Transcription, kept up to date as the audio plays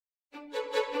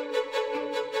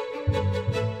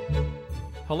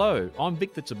Hello, I'm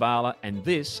Victor Tabala and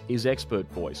this is Expert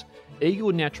Voice,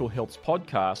 Eagle Natural Health's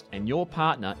podcast and your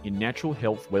partner in natural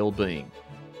health well-being.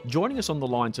 Joining us on the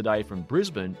line today from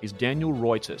Brisbane is Daniel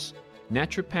Reuters,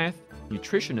 naturopath,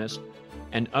 nutritionist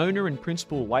and owner and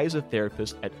principal laser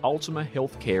therapist at Ultima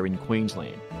Healthcare in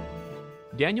Queensland.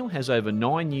 Daniel has over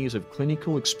 9 years of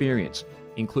clinical experience,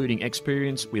 including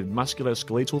experience with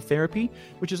musculoskeletal therapy,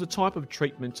 which is a type of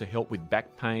treatment to help with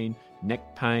back pain,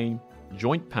 neck pain,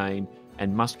 joint pain,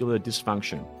 and muscular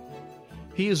dysfunction.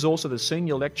 He is also the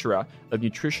Senior Lecturer of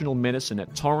Nutritional Medicine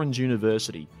at Torrens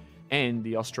University and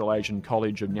the Australasian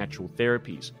College of Natural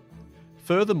Therapies.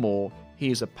 Furthermore,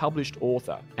 he is a published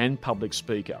author and public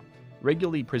speaker,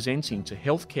 regularly presenting to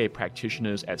healthcare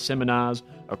practitioners at seminars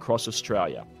across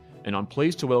Australia. And I'm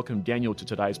pleased to welcome Daniel to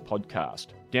today's podcast.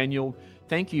 Daniel,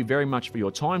 thank you very much for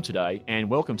your time today and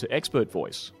welcome to Expert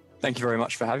Voice. Thank you very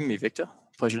much for having me, Victor.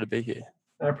 Pleasure to be here.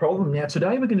 No problem. Now,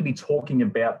 today we're going to be talking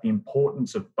about the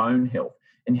importance of bone health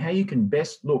and how you can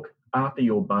best look after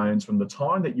your bones from the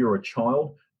time that you're a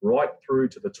child right through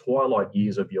to the twilight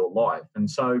years of your life. And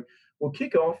so we'll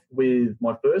kick off with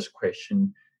my first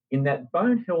question, in that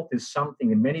bone health is something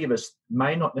that many of us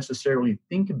may not necessarily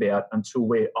think about until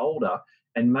we're older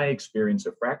and may experience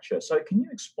a fracture. So can you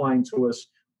explain to us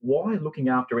why looking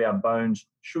after our bones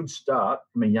should start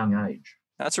from a young age?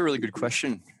 That's a really good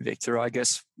question, Victor. I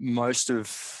guess most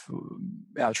of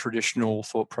our traditional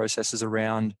thought processes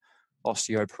around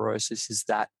osteoporosis is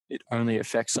that it only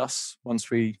affects us once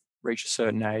we reach a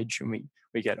certain age and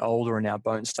we get older and our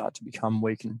bones start to become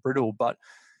weak and brittle. But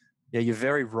yeah, you're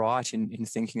very right in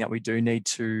thinking that we do need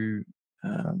to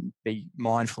be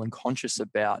mindful and conscious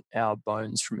about our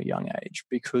bones from a young age,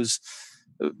 because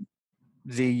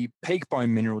the peak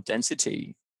bone mineral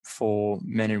density for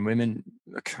men and women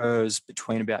occurs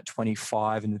between about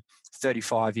 25 and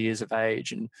 35 years of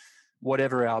age. And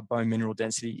whatever our bone mineral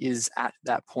density is at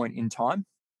that point in time,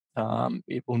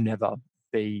 it will never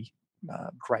be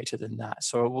greater than that.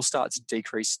 So it will start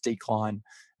to decline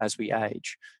as we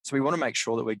age. So we want to make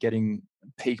sure that we're getting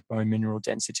peak bone mineral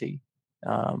density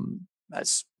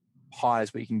as high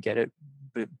as we can get it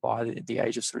by the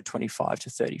age of sort of 25 to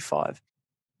 35.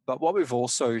 But what we've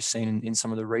also seen in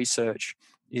some of the research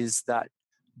is that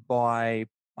by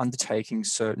undertaking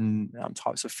certain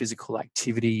types of physical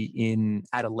activity in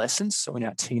adolescence, so in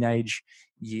our teenage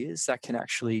years, that can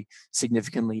actually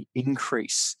significantly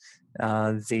increase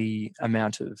the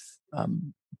amount of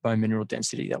bone mineral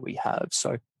density that we have.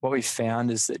 So what we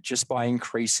found is that just by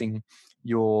increasing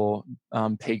your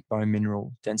peak bone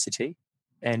mineral density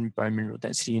and bone mineral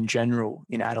density in general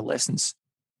in adolescence,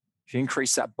 if you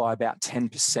increase that by about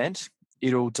 10%,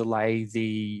 it'll delay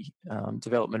the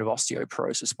development of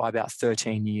osteoporosis by about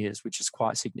 13 years, which is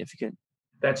quite significant.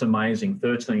 That's amazing.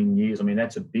 13 years. I mean,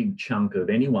 that's a big chunk of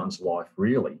anyone's life,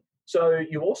 really. So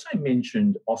you also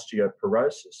mentioned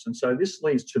osteoporosis. And so this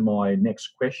leads to my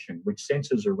next question, which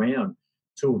centers around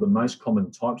two of the most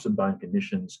common types of bone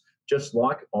conditions, just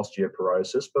like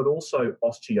osteoporosis, but also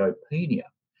osteopenia.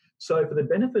 So for the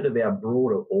benefit of our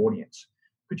broader audience,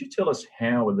 could you tell us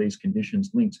how are these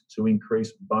conditions linked to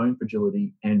increased bone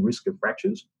fragility and risk of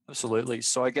fractures? Absolutely.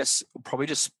 So I guess we'll probably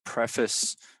just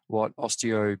preface what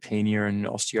osteopenia and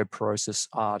osteoporosis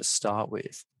are to start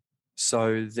with.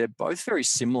 So they're both very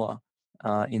similar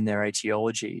in their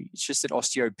etiology. It's just that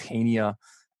osteopenia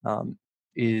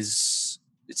it's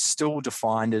still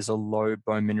defined as a low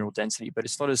bone mineral density, but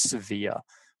it's not as severe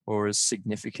or as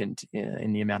significant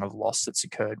in the amount of loss that's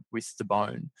occurred with the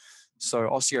bone. So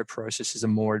osteoporosis is a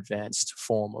more advanced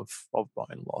form of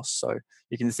bone loss. So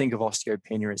you can think of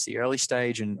osteopenia as the early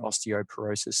stage and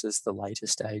osteoporosis as the later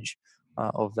stage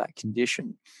of that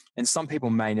condition. And some people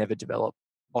may never develop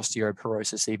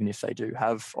osteoporosis even if they do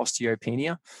have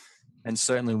osteopenia. And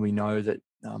certainly we know that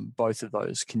both of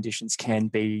those conditions can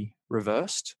be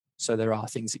reversed. So there are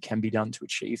things that can be done to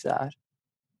achieve that.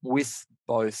 With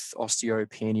both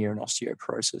osteopenia and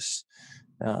osteoporosis,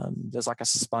 there's like a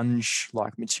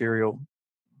sponge-like material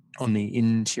on the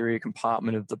interior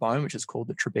compartment of the bone, which is called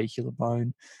the trabecular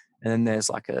bone. And then there's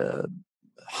like a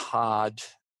hard,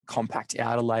 compact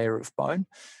outer layer of bone,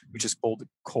 which is called the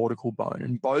cortical bone.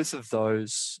 And both of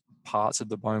those parts of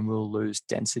the bone will lose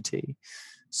density.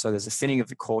 So there's a thinning of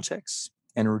the cortex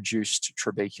and a reduced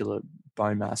trabecular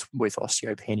bone mass with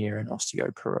osteopenia and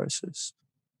osteoporosis.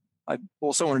 I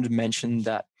also wanted to mention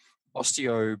that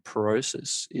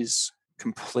osteoporosis is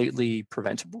completely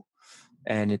preventable,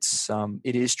 and it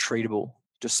is treatable,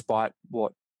 despite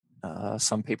what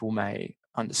some people may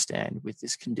understand with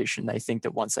this condition. They think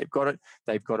that once they've got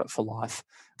it for life.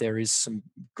 There is some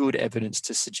good evidence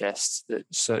to suggest that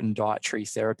certain dietary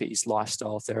therapies,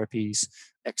 lifestyle therapies,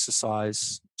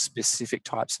 exercise, specific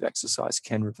types of exercise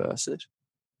can reverse it.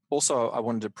 Also, I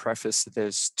wanted to preface that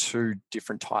there's two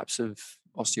different types of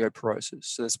osteoporosis.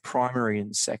 So there's primary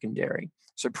and secondary.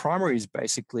 So primary is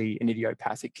basically an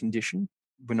idiopathic condition.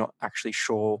 We're not actually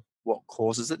sure what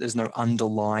causes it. There's no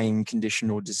underlying condition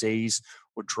or disease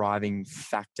or driving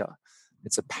factor.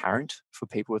 It's apparent for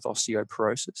people with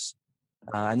osteoporosis.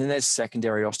 And then there's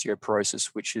secondary osteoporosis,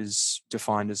 which is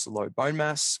defined as low bone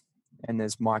mass, and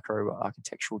there's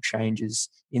microarchitectural changes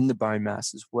in the bone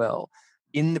mass as well,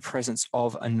 in the presence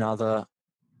of another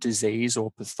disease or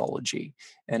pathology.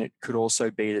 And it could also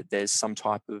be that there's some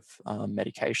type of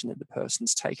medication that the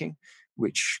person's taking,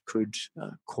 which could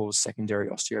cause secondary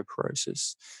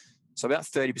osteoporosis. So about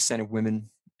 30% of women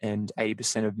and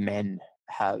 80% of men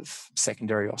have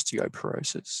secondary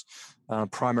osteoporosis.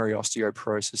 Primary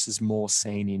osteoporosis is more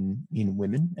seen in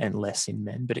women and less in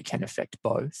men, but it can affect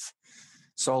both.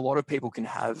 So a lot of people can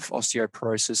have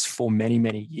osteoporosis for many,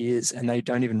 many years, and they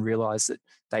don't even realize that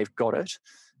they've got it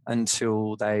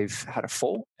until they've had a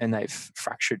fall and they've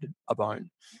fractured a bone.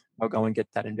 They'll go and get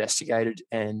that investigated,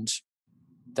 and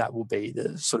that will be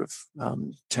the sort of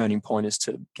turning point as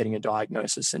to getting a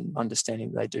diagnosis and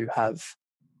understanding they do have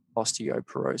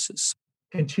osteoporosis.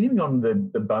 Continuing on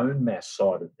the bone mass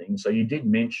side of things, so you did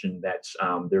mention that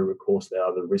there are, of course, there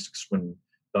are the risks when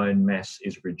bone mass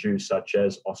is reduced, such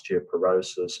as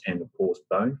osteoporosis and, of course,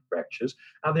 bone fractures.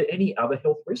 Are there any other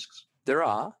health risks? There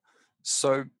are.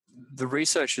 So the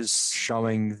research is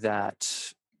showing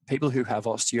that people who have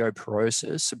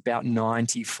osteoporosis, about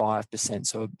 95%,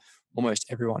 so almost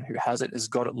everyone who has it, has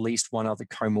got at least one other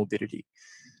comorbidity.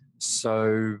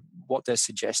 So what they're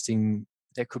suggesting,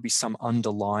 there could be some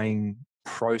underlying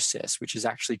process which has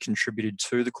actually contributed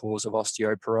to the cause of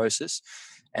osteoporosis,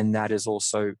 and that is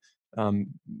also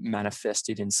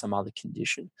manifested in some other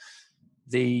condition.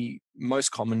 The most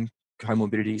common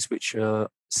comorbidities which are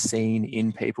seen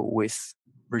in people with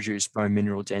reduced bone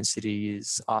mineral density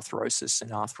is arthrosis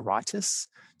and arthritis,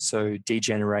 so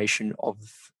degeneration of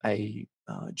a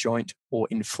joint or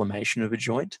inflammation of a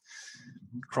joint,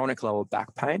 chronic lower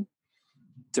back pain,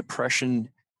 depression,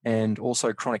 and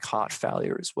also chronic heart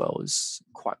failure as well is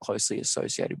quite closely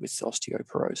associated with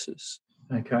osteoporosis.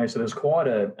 Okay, so there's quite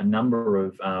a number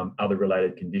of other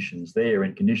related conditions there,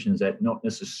 and conditions that not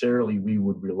necessarily we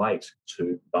would relate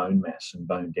to bone mass and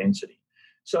bone density.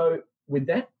 So with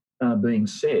that being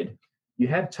said, you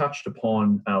have touched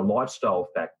upon lifestyle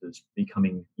factors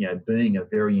becoming, being a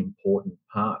very important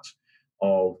part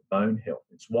of bone health.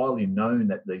 It's widely known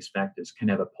that these factors can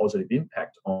have a positive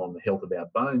impact on the health of our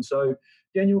bones. So,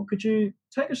 Daniel, could you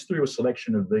take us through a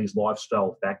selection of these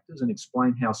lifestyle factors and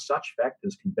explain how such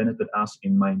factors can benefit us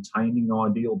in maintaining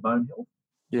ideal bone health?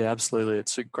 Yeah, absolutely.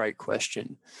 It's a great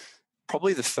question.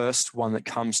 Probably the first one that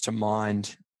comes to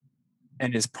mind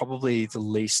and is probably the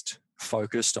least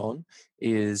focused on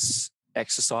is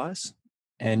exercise.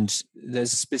 And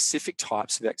there's specific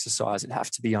types of exercise that have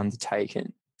to be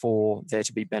undertaken for there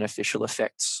to be beneficial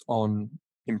effects on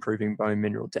improving bone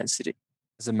mineral density.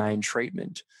 As a main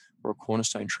treatment or a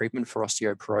cornerstone treatment for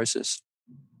osteoporosis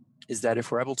is that if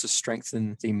we're able to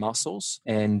strengthen the muscles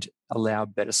and allow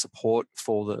better support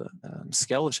for the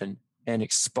skeleton and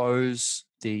expose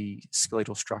the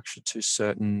skeletal structure to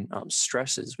certain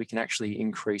stresses, we can actually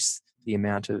increase the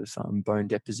amount of bone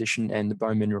deposition and the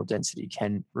bone mineral density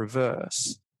can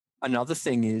reverse. Another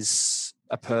thing is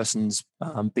a person's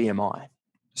BMI.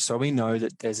 So we know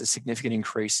that there's a significant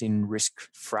increase in risk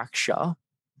fracture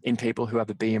in people who have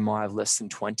a BMI of less than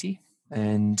 20.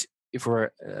 And if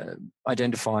we're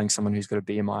identifying someone who's got a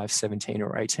BMI of 17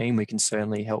 or 18, we can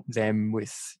certainly help them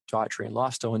with dietary and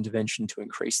lifestyle intervention to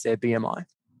increase their BMI.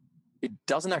 It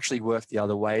doesn't actually work the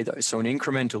other way though. So an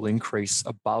incremental increase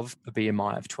above a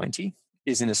BMI of 20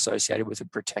 isn't associated with a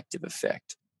protective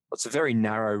effect. It's a very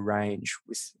narrow range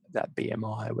with that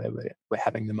BMI where we're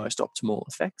having the most optimal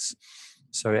effects.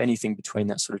 So anything between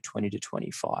that sort of 20 to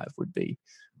 25 would be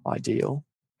ideal.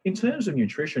 In terms of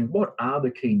nutrition, what are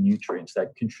the key nutrients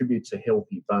that contribute to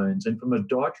healthy bones? And from a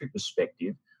dietary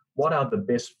perspective, what are the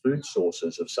best food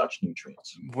sources of such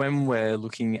nutrients? When we're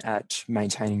looking at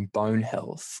maintaining bone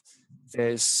health,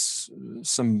 there's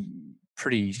some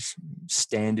pretty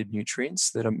standard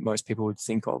nutrients that most people would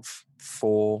think of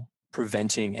for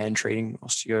preventing and treating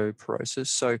osteoporosis.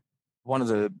 So one of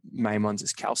the main ones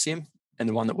is calcium, and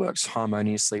the one that works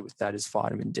harmoniously with that is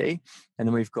vitamin D. And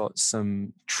then we've got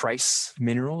some trace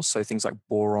minerals, so things like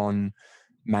boron,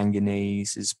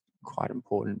 manganese is quite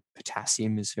important.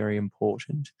 Potassium is very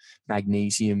important,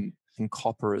 magnesium and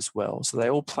copper as well. So they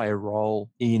all play a role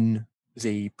in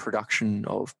the production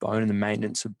of bone and the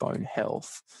maintenance of bone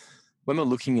health. When we're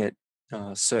looking at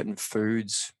certain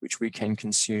foods which we can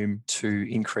consume to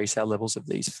increase our levels of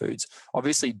these foods,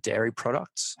 obviously dairy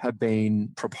products have been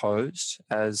proposed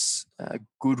as a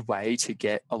good way to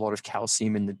get a lot of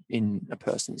calcium in a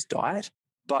person's diet.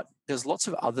 But there's lots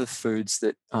of other foods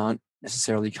that aren't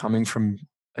necessarily coming from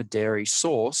a dairy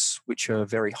source, which are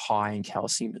very high in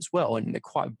calcium as well, and they're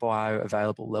quite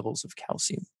bioavailable levels of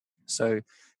calcium. So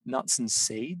nuts and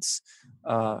seeds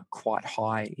are quite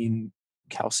high in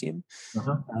calcium.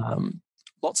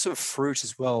 Lots of fruit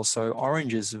as well. So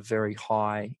oranges are very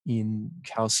high in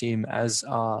calcium, as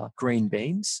are green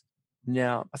beans.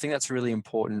 Now, I think that's a really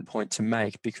important point to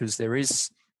make, because there is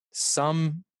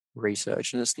some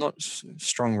research, and it's not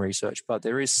strong research, but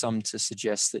there is some to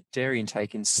suggest that dairy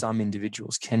intake in some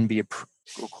individuals can be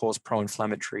or cause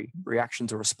pro-inflammatory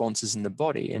reactions or responses in the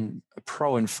body. And a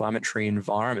pro-inflammatory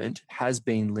environment has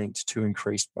been linked to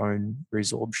increased bone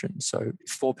resorption. So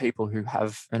for people who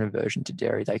have an aversion to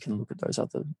dairy, they can look at those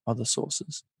other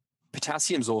sources.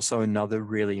 Potassium is also another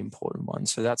really important one.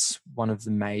 So that's one of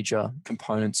the major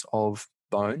components of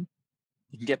bone.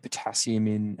 You can get potassium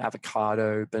in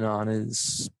avocado,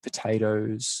 bananas,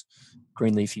 potatoes,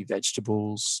 green leafy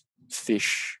vegetables,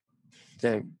 fish.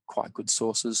 They're quite good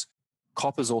sources.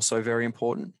 Copper is also very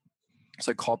important.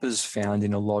 So copper is found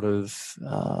in a lot of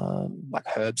like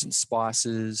herbs and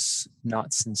spices,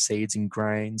 nuts and seeds and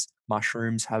grains.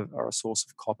 Mushrooms are a source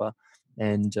of copper,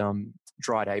 and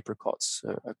dried apricots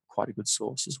are quite a good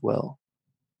source as well.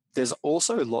 There's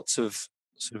also lots of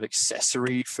sort of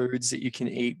accessory foods that you can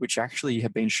eat, which actually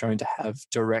have been shown to have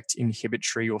direct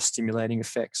inhibitory or stimulating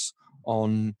effects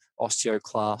on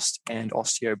osteoclast and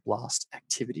osteoblast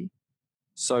activity.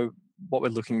 So what we're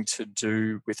looking to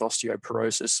do with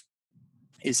osteoporosis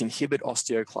is inhibit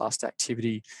osteoclast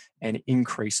activity and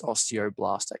increase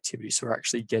osteoblast activity. So we're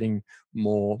actually getting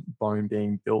more bone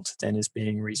being built than is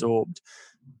being resorbed.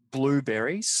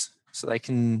 Blueberries, so they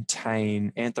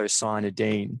contain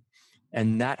anthocyanidine,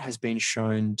 and that has been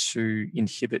shown to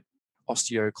inhibit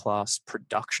osteoclast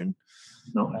production.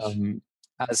 Nice.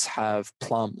 As have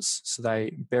plums. So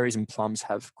berries and plums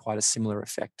have quite a similar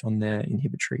effect on their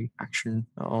inhibitory action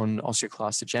on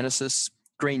osteoclastogenesis.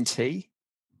 Green tea,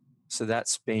 so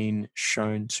that's been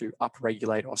shown to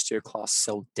upregulate osteoclast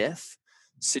cell death.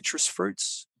 Citrus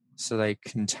fruits, so they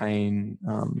contain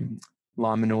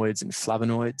limanoids and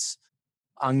flavonoids.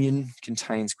 Onion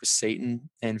contains quercetin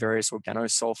and various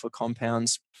organosulfur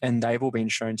compounds, and they've all been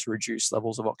shown to reduce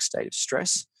levels of oxidative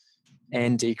stress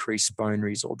and decrease bone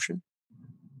resorption.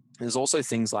 There's also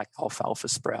things like alfalfa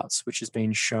sprouts, which has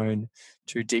been shown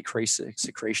to decrease the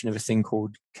secretion of a thing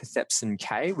called cathepsin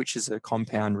K, which is a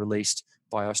compound released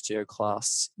by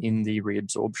osteoclasts in the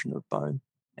reabsorption of bone.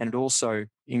 And it also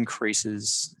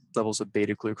increases levels of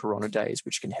beta-glucuronidase,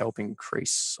 which can help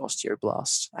increase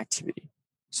osteoblast activity.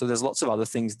 So there's lots of other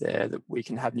things there that we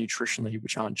can have nutritionally,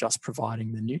 which aren't just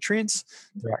providing the nutrients.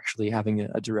 They're actually having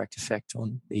a direct effect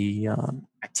on the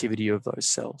activity of those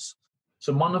cells.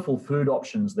 Some wonderful food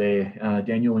options there,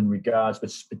 Daniel, in regards,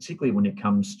 but particularly when it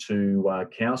comes to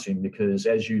calcium, because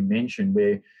as you mentioned,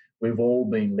 we've all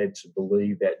been led to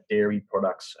believe that dairy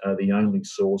products are the only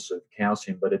source of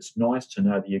calcium, but it's nice to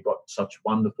know that you've got such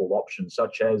wonderful options,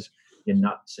 such as your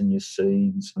nuts and your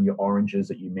seeds and your oranges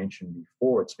that you mentioned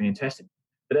before. It's fantastic.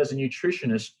 But as a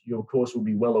nutritionist, you, of course, will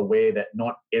be well aware that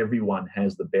not everyone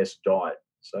has the best diet.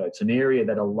 So it's an area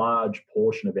that a large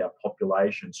portion of our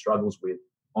population struggles with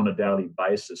on a daily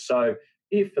basis. So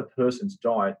if a person's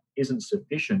diet isn't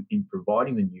sufficient in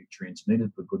providing the nutrients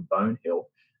needed for good bone health,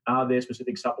 are there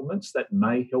specific supplements that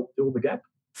may help fill the gap?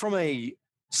 From a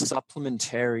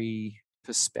supplementary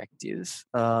perspective,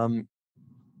 I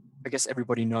guess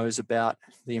everybody knows about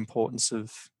the importance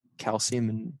of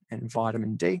calcium and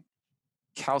vitamin D.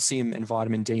 Calcium and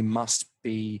vitamin D must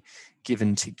be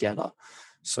given together.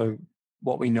 So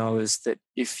what we know is that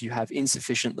if you have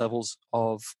insufficient levels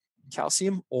of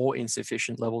calcium or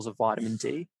insufficient levels of vitamin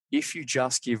D, if you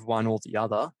just give one or the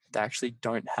other, they actually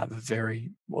don't have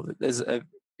there's an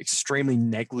extremely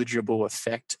negligible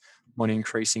effect on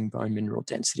increasing bone mineral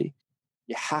density.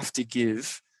 You have to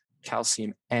give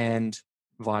calcium and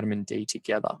vitamin D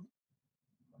together.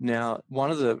 Now,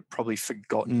 one of the probably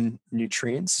forgotten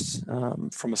nutrients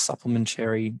from a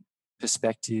supplementary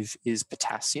perspective is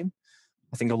potassium.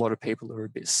 I think a lot of people are a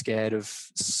bit scared of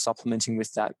supplementing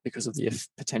with that because of the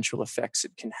potential effects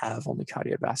it can have on the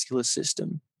cardiovascular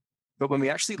system. But when we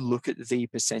actually look at the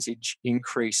percentage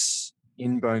increase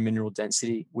in bone mineral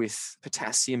density with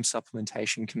potassium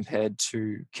supplementation compared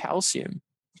to calcium.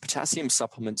 Potassium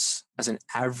supplements, as an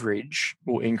average,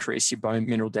 will increase your bone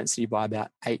mineral density by about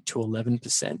 8 to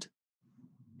 11%.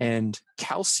 And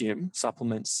calcium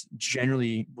supplements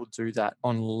generally will do that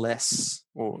on less,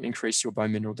 or increase your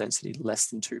bone mineral density less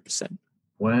than 2%.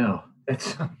 Wow,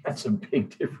 that's a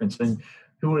big difference. And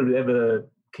who would have ever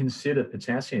consider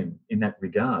potassium in that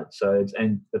regard? So,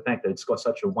 and the fact that it's got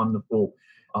such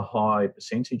a high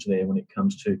percentage there when it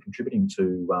comes to contributing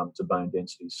to bone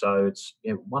density. So it's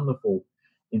wonderful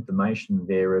information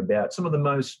there about some of the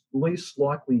most least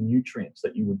likely nutrients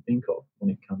that you would think of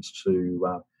when it comes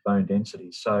to bone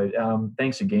density. So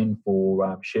thanks again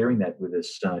for sharing that with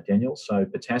us, Daniel. So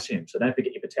potassium. So don't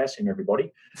forget your potassium,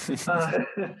 everybody.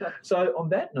 So on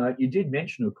that note, you did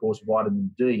mention, of course,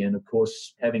 vitamin D, and of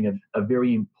course having a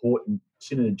very important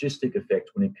synergistic effect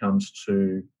when it comes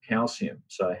to calcium.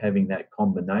 So having that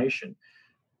combination.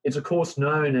 It's of course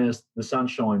known as the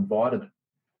sunshine vitamin.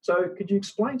 So could you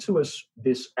explain to us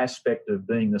this aspect of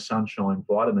being the sunshine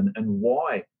vitamin and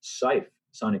why safe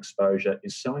sun exposure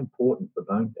is so important for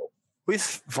bone health?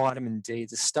 With vitamin D,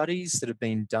 the studies that have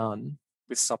been done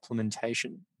with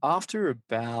supplementation, after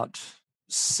about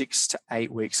 6 to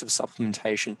 8 weeks of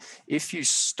supplementation, if you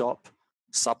stop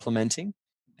supplementing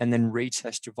and then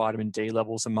retest your vitamin D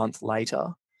levels a month later,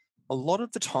 a lot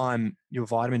of the time your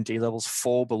vitamin D levels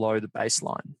fall below the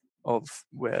baseline of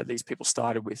where these people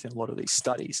started with in a lot of these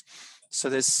studies.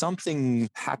 So there's something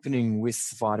happening with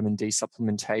vitamin D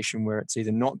supplementation where it's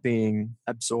either not being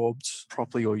absorbed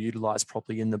properly or utilized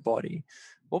properly in the body.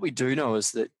 What we do know is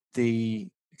that the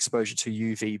exposure to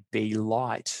UVB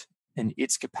light and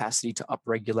its capacity to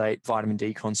upregulate vitamin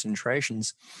D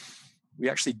concentrations, we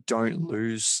actually don't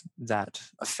lose that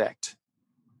effect.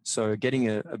 So getting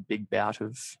a big bout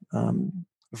of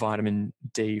vitamin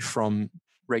D from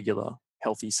regular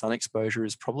healthy sun exposure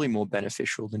is probably more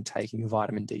beneficial than taking a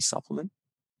vitamin D supplement.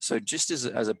 So just as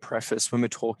a preface, when we're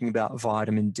talking about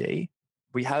vitamin D,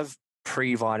 we have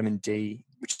pre-vitamin D,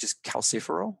 which is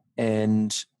calciferol,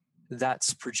 and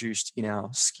that's produced in our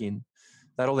skin.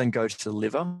 That'll then go to the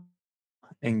liver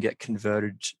and get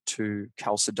converted to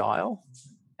calcidiol,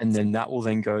 and then that will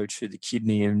then go to the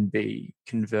kidney and be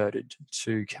converted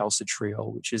to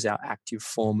calcitriol, which is our active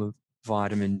form of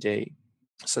vitamin D.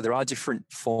 So there are different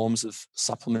forms of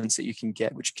supplements that you can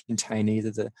get which contain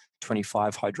either the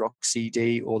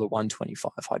 25-hydroxy-D or the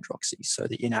 1,25-hydroxy, so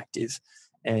the inactive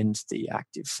and the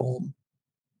active form.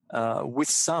 With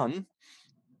sun,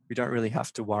 we don't really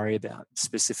have to worry about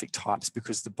specific types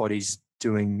because the body's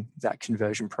doing that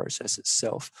conversion process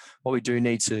itself. What we do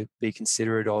need to be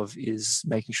considerate of is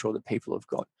making sure that people have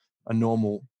got a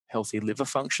normal healthy liver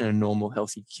function and normal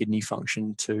healthy kidney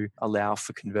function to allow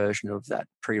for conversion of that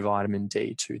pre-vitamin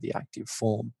D to the active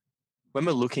form. When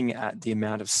we're looking at the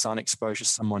amount of sun exposure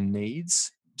someone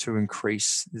needs to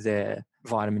increase their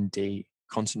vitamin D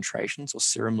concentrations or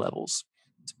serum levels,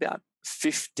 it's about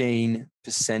 15%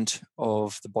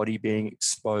 of the body being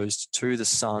exposed to the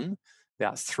sun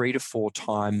about 3 to 4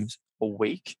 times a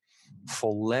week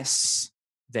for less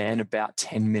than about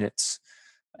 10 minutes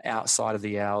outside of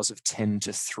the hours of 10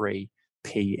 to 3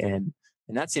 p.m.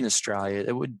 And that's in Australia.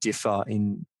 It would differ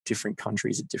in different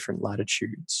countries at different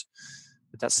latitudes.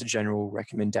 But that's the general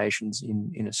recommendations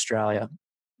in Australia.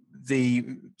 The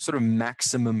sort of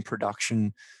maximum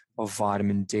production of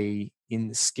vitamin D in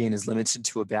the skin is limited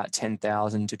to about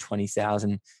 10,000 to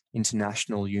 20,000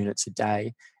 international units a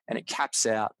day. And it caps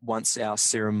out once our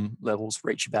serum levels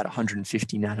reach about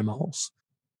 150 nanomoles.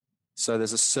 So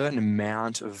there's a certain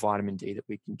amount of vitamin D that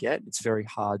we can get. It's very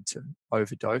hard to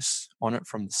overdose on it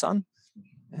from the sun.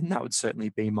 And that would certainly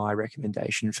be my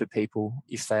recommendation for people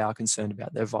if they are concerned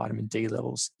about their vitamin D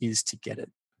levels, is to get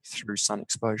it through sun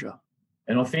exposure.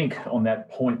 And I think on that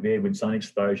point there with sun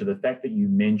exposure, the fact that you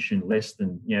mentioned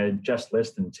just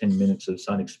less than 10 minutes of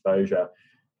sun exposure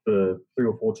for 3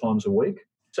 or 4 times a week.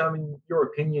 So in your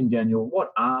opinion, Daniel,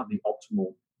 what are the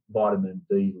optimal vitamin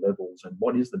D levels and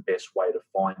what is the best way to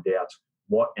find out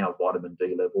what our vitamin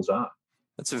D levels are?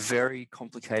 That's a very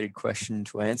complicated question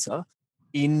to answer.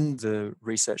 In the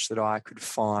research that I could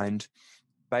find,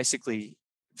 basically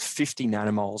 50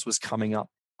 nanomoles was coming up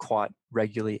quite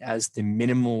regularly as the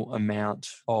minimal amount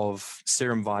of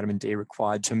serum vitamin D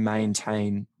required to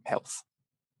maintain health.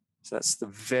 So that's the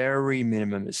very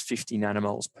minimum, is 50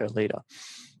 nanomoles per litre.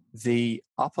 The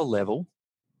upper level,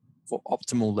 or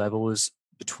optimal level, is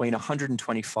between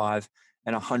 125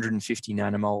 and 150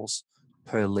 nanomoles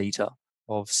per litre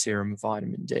of serum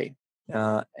vitamin D.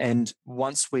 And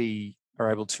once we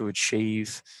are able to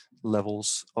achieve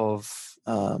levels of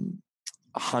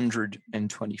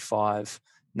 125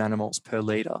 nanomoles per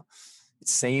litre, it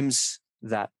seems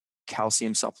that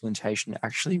calcium supplementation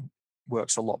actually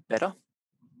works a lot better.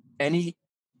 Any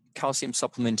calcium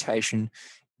supplementation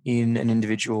in an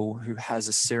individual who has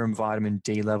a serum vitamin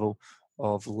D level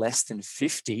of less than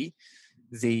 50,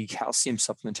 the calcium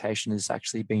supplementation has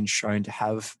actually been shown to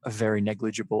have a very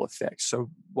negligible effect. So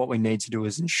what we need to do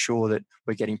is ensure that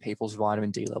we're getting people's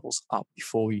vitamin D levels up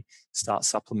before we start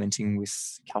supplementing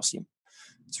with calcium.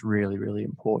 It's really, really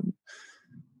important.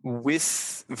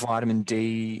 With vitamin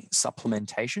D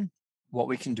supplementation, what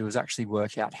we can do is actually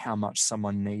work out how much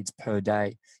someone needs per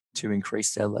day to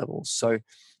increase their levels. So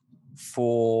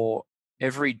for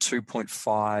every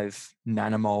 2.5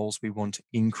 nanomoles we want to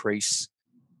increase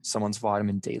someone's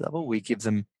vitamin D level, we give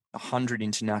them 100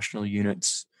 international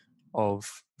units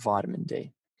of vitamin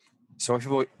D. So if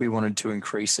we wanted to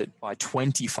increase it by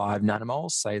 25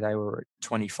 nanomoles, say they were at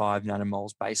 25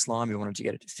 nanomoles baseline, we wanted to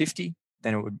get it to 50,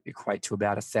 then it would equate to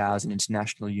about 1,000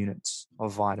 international units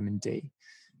of vitamin D.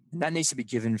 And that needs to be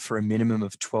given for a minimum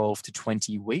of 12 to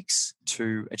 20 weeks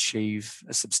to achieve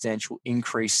a substantial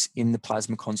increase in the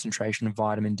plasma concentration of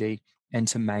vitamin D and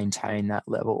to maintain that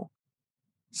level.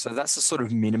 So that's the sort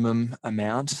of minimum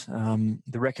amount.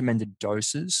 The recommended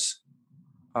doses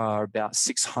are about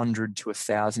 600 to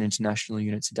 1,000 international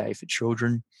units a day for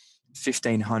children,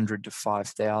 1,500 to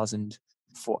 5,000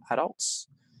 for adults,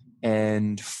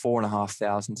 and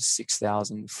 4,500 to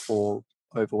 6,000 for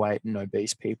overweight and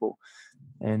obese people.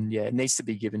 And yeah, it needs to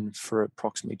be given for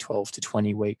approximately 12 to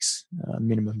 20 weeks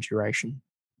minimum duration.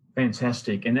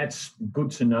 Fantastic. And that's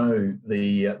good to know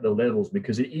the levels,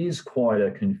 because it is quite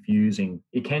a confusing,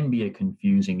 it can be a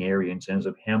confusing area in terms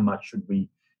of how much should we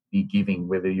be giving,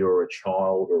 whether you're a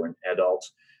child or an adult.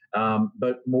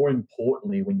 But more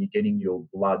importantly, when you're getting your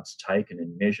bloods taken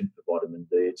and measured for vitamin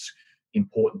D, it's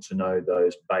important to know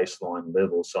those baseline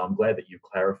levels. So I'm glad that you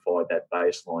clarified that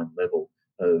baseline level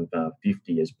of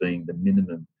 50 as being the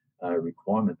minimum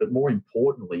requirement. But more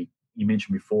importantly, you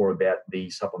mentioned before about the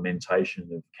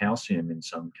supplementation of calcium in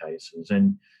some cases.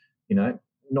 And,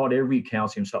 not every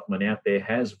calcium supplement out there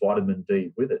has vitamin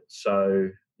D with it. So,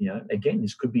 again,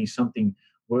 this could be something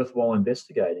worthwhile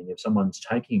investigating. If someone's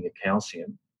taking a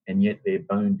calcium and yet their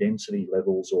bone density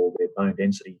levels or their bone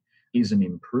density isn't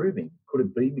improving, could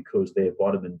it be because their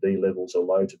vitamin D levels are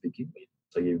low to begin with?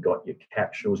 So you've got your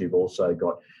capsules, you've also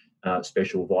got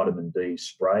special vitamin D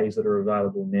sprays that are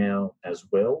available now as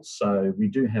well. So we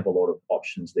do have a lot of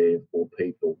options there for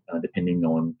people, depending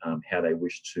on how they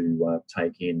wish to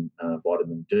take in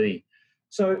vitamin D.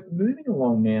 So moving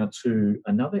along now to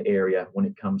another area when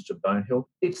it comes to bone health,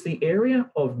 it's the area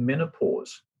of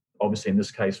menopause, obviously in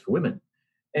this case for women.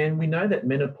 And we know that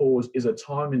menopause is a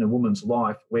time in a woman's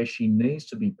life where she needs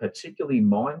to be particularly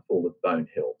mindful of bone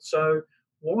health. So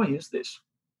why is this?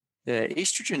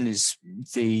 Estrogen is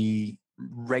the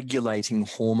regulating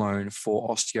hormone for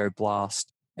osteoblast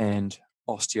and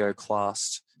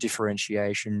osteoclast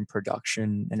differentiation,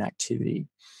 production, and activity.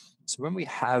 So when we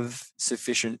have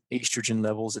sufficient estrogen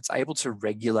levels, it's able to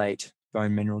regulate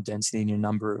bone mineral density in a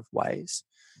number of ways.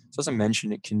 So as I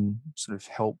mentioned, it can sort of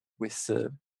help with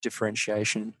the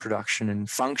differentiation, production, and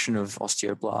function of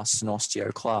osteoblasts and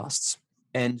osteoclasts.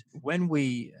 And when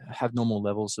we have normal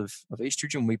levels of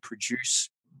estrogen, we produce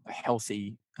a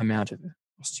healthy amount of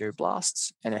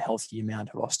osteoblasts and a healthy amount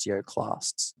of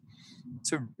osteoclasts.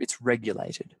 So it's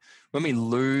regulated. When we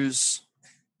lose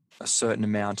a certain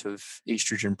amount of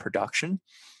estrogen production,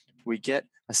 we get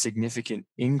a significant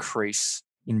increase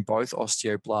in both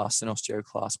osteoblasts and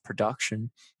osteoclast production,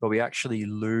 but we actually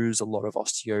lose a lot of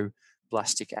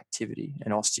osteoblastic activity,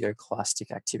 and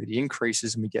osteoclastic activity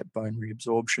increases and we get bone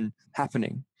reabsorption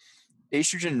happening.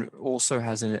 Estrogen also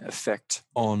has an effect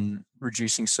on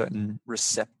reducing certain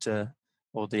receptor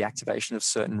or the activation of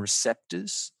certain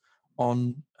receptors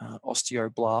on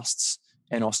osteoblasts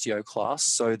and osteoclasts.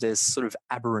 So there's sort of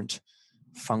aberrant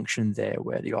function there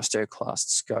where the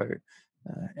osteoclasts go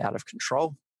out of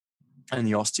control and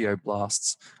the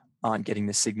osteoblasts aren't getting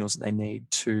the signals that they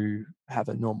need to have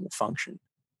a normal function.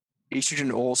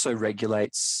 Estrogen also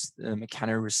regulates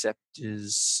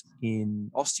mechanoreceptors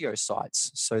in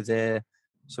osteocytes. So they're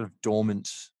sort of dormant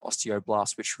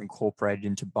osteoblasts which are incorporated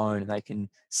into bone, and they can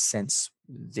sense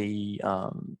the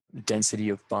density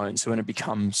of bone. So when it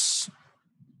becomes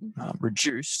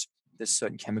reduced, there's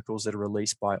certain chemicals that are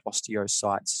released by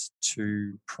osteocytes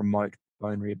to promote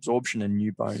bone reabsorption and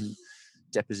new bone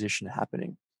deposition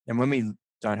happening. And when we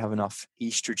don't have enough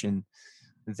estrogen,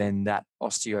 then that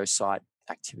osteocyte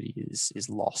activity is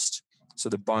lost. So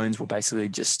the bones will basically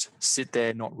just sit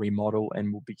there, not remodel,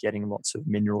 and we'll be getting lots of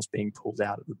minerals being pulled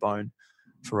out of the bone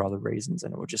for other reasons,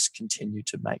 and it will just continue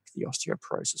to make the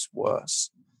osteoporosis worse.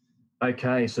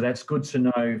 Okay, so that's good to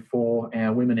know for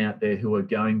our women out there who are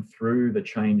going through the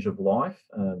change of life,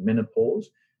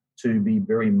 menopause, to be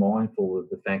very mindful of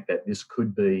the fact that this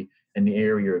could be an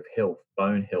area of health,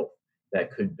 bone health,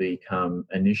 that could become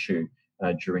an issue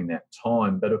during that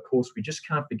time. But of course, we just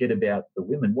can't forget about the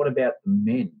women. What about the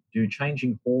men? Do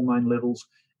changing hormone levels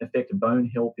affect bone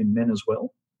health in men as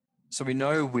well? So we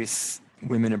know with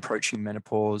women approaching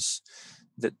menopause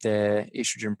that their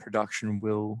estrogen production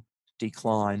will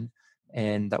decline,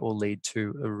 and that will lead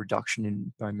to a reduction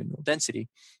in bone mineral density.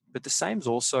 But the same is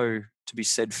also to be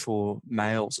said for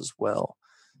males as well.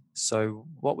 So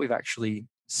what we've actually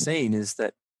seen is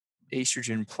that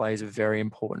estrogen plays a very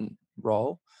important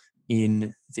role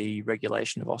in the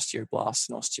regulation of osteoblasts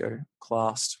and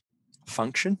osteoclast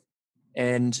function.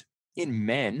 And in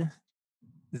men,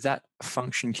 that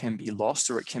function can be lost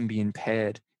or it can be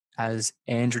impaired as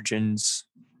androgens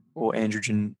or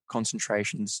androgen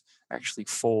concentrations actually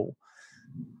fall.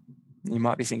 You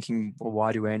might be thinking, well,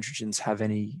 why do androgens have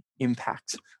any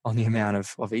impact on the amount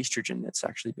of estrogen that's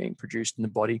actually being produced in the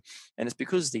body? And it's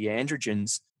because the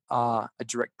androgens are a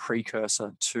direct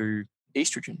precursor to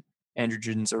estrogen.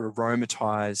 Androgens are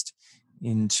aromatized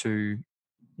into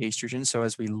estrogen. So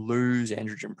as we lose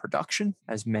androgen production,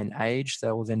 as men age,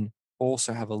 they will then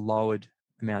also have a lowered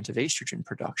amount of estrogen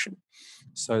production.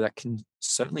 So that can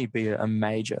certainly be a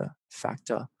major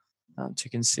factor to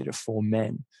consider for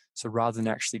men. So rather than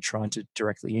actually trying to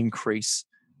directly increase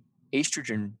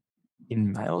estrogen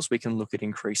in males, we can look at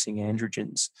increasing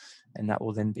androgens, and that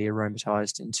will then be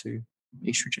aromatized into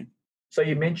estrogen. So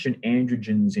you mentioned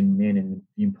androgens in men and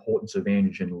the importance of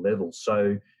androgen levels.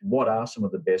 So what are some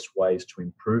of the best ways to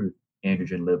improve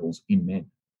androgen levels in men?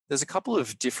 There's a couple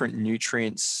of different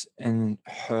nutrients and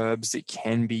herbs that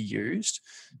can be used.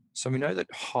 So we know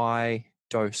that high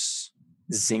dose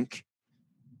zinc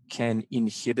can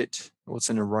inhibit, or it's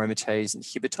an aromatase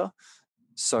inhibitor.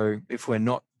 So if we're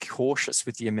not cautious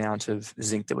with the amount of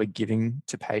zinc that we're giving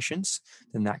to patients,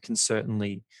 then that can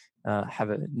certainly have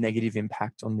a negative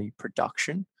impact on the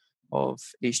production of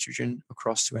estrogen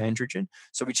across to androgen.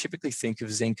 So we typically think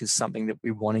of zinc as something that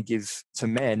we want to give to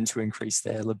men to increase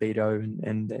their libido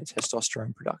and their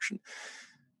testosterone production.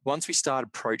 Once we start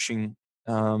approaching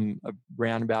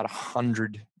around about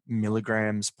 100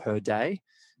 milligrams per day,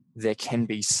 there can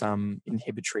be some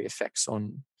inhibitory effects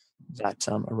on that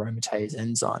aromatase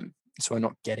enzyme. So we're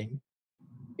not getting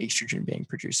estrogen being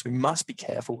produced. So we must be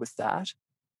careful with that.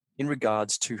 In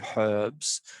regards to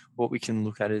herbs, what we can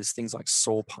look at is things like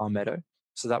saw palmetto.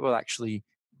 So that will actually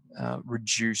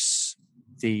reduce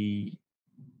the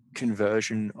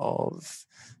conversion of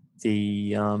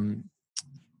the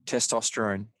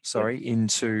testosterone,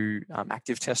 into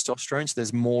active testosterone. So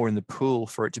there's more in the pool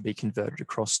for it to be converted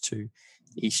across to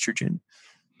estrogen.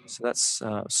 So that's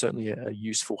certainly a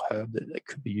useful herb that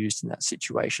could be used in that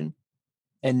situation.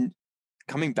 And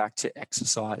coming back to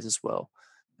exercise as well,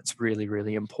 that's really,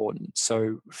 really important.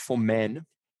 So for men,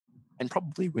 and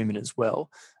probably women as well,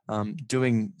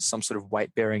 doing some sort of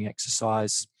weight-bearing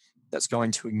exercise that's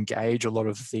going to engage a lot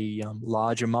of the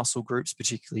larger muscle groups,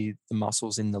 particularly the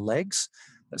muscles in the legs,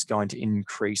 that's going to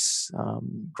increase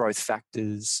growth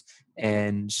factors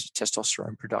and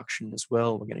testosterone production as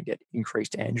well. We're going to get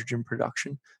increased androgen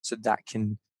production. So that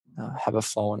can have a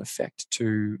flow-on effect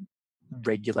to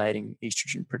regulating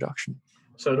estrogen production.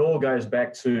 So it all goes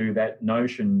back to that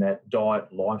notion, that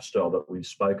diet lifestyle that we've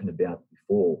spoken about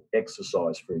before,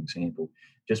 exercise, for example,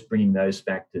 just bringing those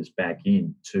factors back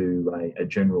in to a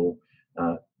general,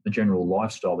 the general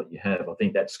lifestyle that you have. I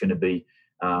think that's going to be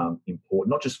important,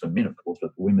 not just for men, of course,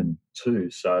 but for women too.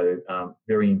 So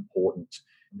very important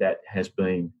that has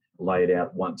been laid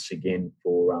out once again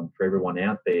for everyone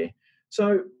out there.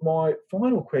 So my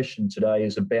final question today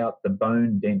is about the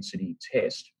bone density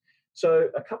test. So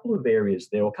a couple of areas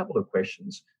there, or a couple of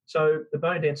questions. So the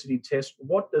bone density test,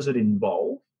 what does it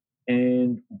involve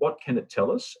and what can it tell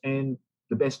us, and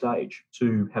the best age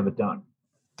to have it done?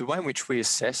 The way in which we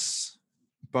assess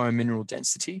bone mineral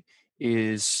density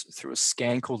is through a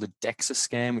scan called a DEXA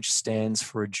scan, which stands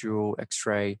for a dual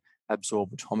X-ray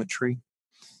absorptiometry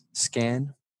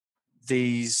scan.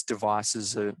 These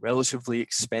devices are relatively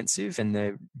expensive and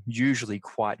they're usually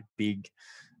quite big.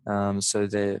 So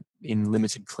they're in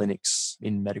limited clinics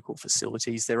in medical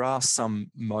facilities. There are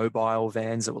some mobile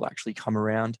vans that will actually come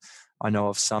around. I know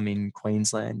of some in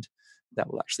Queensland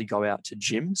that will actually go out to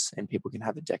gyms and people can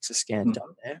have a DEXA scan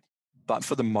done there. But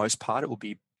for the most part, it will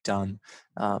be done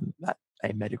at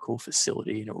a medical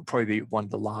facility, and it will probably be one of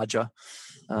the larger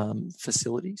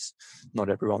facilities. Not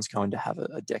everyone's going to have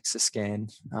a DEXA scan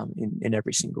in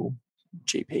every single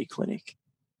GP clinic.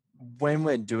 when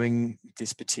we're doing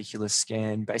this particular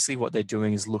scan, basically what they're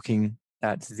doing is looking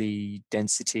at the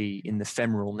density in the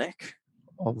femoral neck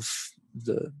of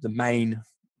the main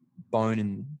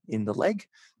bone in the leg,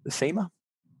 the femur.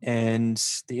 And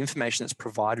the information that's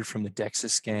provided from the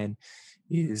DEXA scan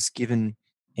is given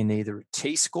in either a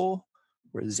T-score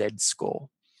or a Z-score.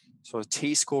 So a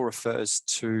T-score refers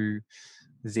to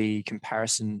the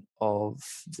comparison of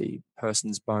the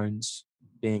person's bones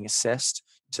being assessed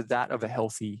to that of a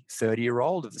healthy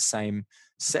 30-year-old of the same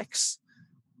sex.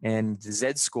 And the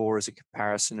Z-score is a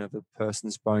comparison of a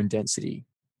person's bone density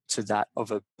to that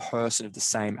of a person of the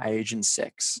same age and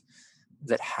sex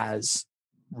that has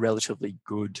relatively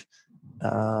good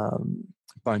bone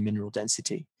mineral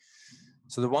density.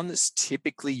 So the one that's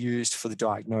typically used for the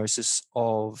diagnosis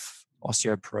of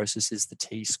osteoporosis is the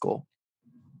T-score.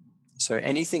 So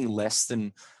anything less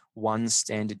than one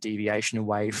standard deviation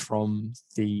away from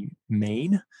the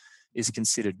mean is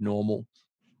considered normal.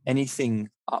 Anything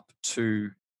up to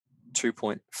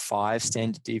 2.5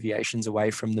 standard deviations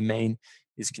away from the mean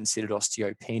is considered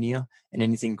osteopenia, and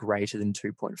anything greater than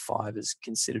 2.5 is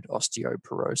considered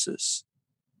osteoporosis.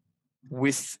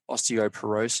 With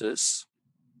osteoporosis,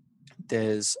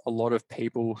 there's a lot of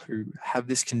people who have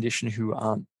this condition who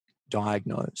aren't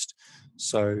diagnosed.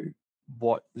 So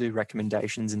what the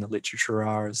recommendations in the literature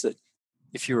are is that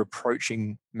if you're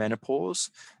approaching menopause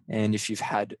and if you've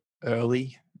had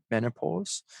early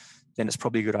menopause, then it's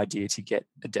probably a good idea to get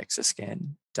a DEXA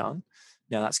scan done.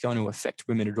 Now, that's going to affect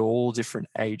women at all different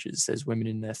ages. There's women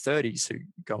in their 30s who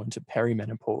go into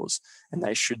perimenopause, and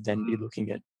they should then be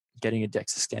looking at getting a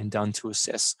DEXA scan done to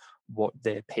assess what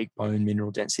their peak bone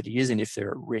mineral density is and if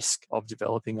they're at risk of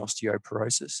developing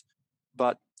osteoporosis.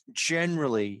 But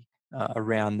generally,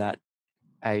 around that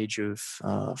age of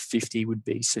 50 would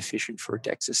be sufficient for a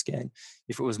DEXA scan.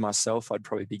 If it was myself, I'd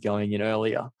probably be going in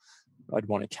earlier. I'd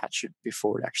want to catch it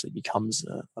before it actually becomes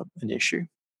an issue.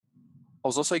 I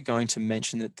was also going to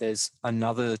mention that there's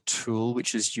another tool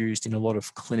which is used in a lot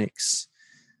of clinics,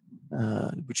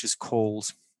 which is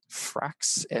called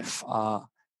FRAX,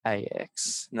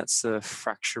 F-R-A-X, and that's the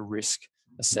fracture risk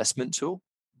assessment tool.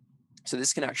 So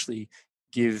this can actually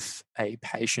give a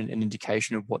patient an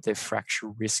indication of what their fracture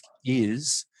risk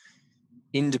is,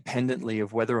 independently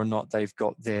of whether or not they've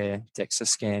got their DEXA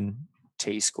scan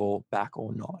T-score back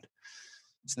or not.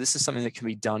 So this is something that can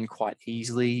be done quite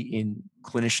easily in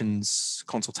clinicians'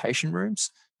 consultation rooms.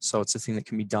 So it's a thing that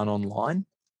can be done online.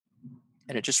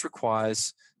 And it just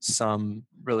requires some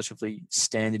relatively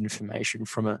standard information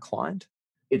from a client.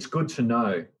 It's good to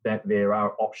know that there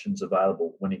are options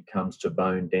available when it comes to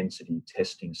bone density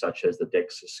testing, such as the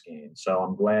DEXA scan. So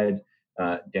I'm glad,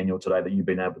 Daniel, today that you've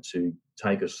been able to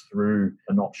take us through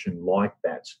an option like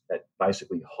that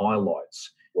basically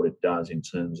highlights what it does in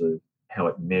terms of how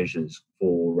it measures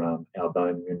for our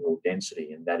bone mineral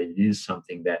density, and that it is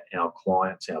something that our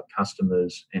clients, our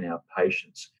customers, and our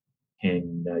patients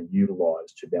can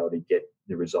utilize to be able to get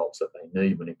the results that they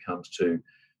need when it comes to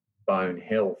bone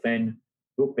health. And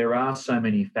look, there are so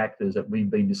many factors that we've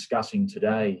been discussing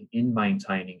today in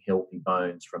maintaining healthy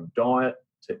bones, from diet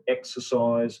to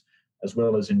exercise, as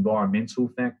well as environmental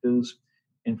factors.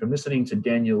 And from listening to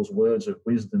Daniel's words of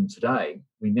wisdom today,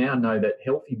 we now know that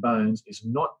healthy bones is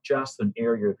not just an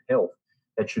area of health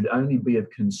that should only be of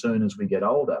concern as we get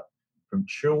older. From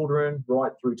children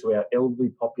right through to our elderly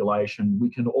population, we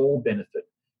can all benefit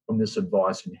from this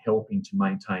advice in helping to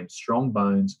maintain strong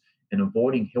bones and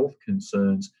avoiding health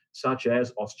concerns such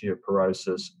as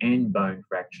osteoporosis and bone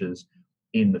fractures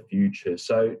in the future.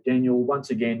 So, Daniel, once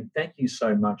again, thank you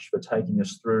so much for taking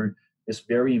us through this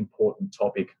very important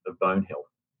topic of bone health.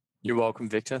 You're welcome,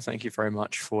 Victor. Thank you very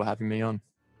much for having me on.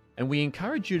 And we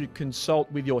encourage you to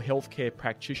consult with your healthcare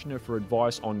practitioner for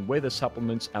advice on whether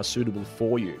supplements are suitable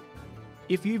for you.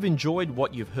 If you've enjoyed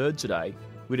what you've heard today,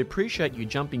 we'd appreciate you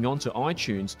jumping onto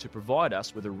iTunes to provide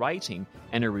us with a rating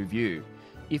and a review.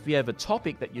 If you have a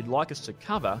topic that you'd like us to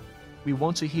cover, we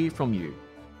want to hear from you.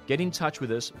 Get in touch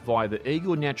with us via the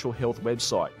Eagle Natural Health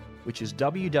website, which is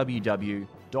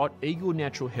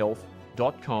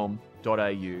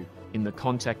www.eaglenaturalhealth.com.au in the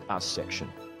Contact Us section.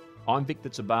 I'm Victor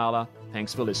Tabala.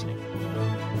 Thanks for listening.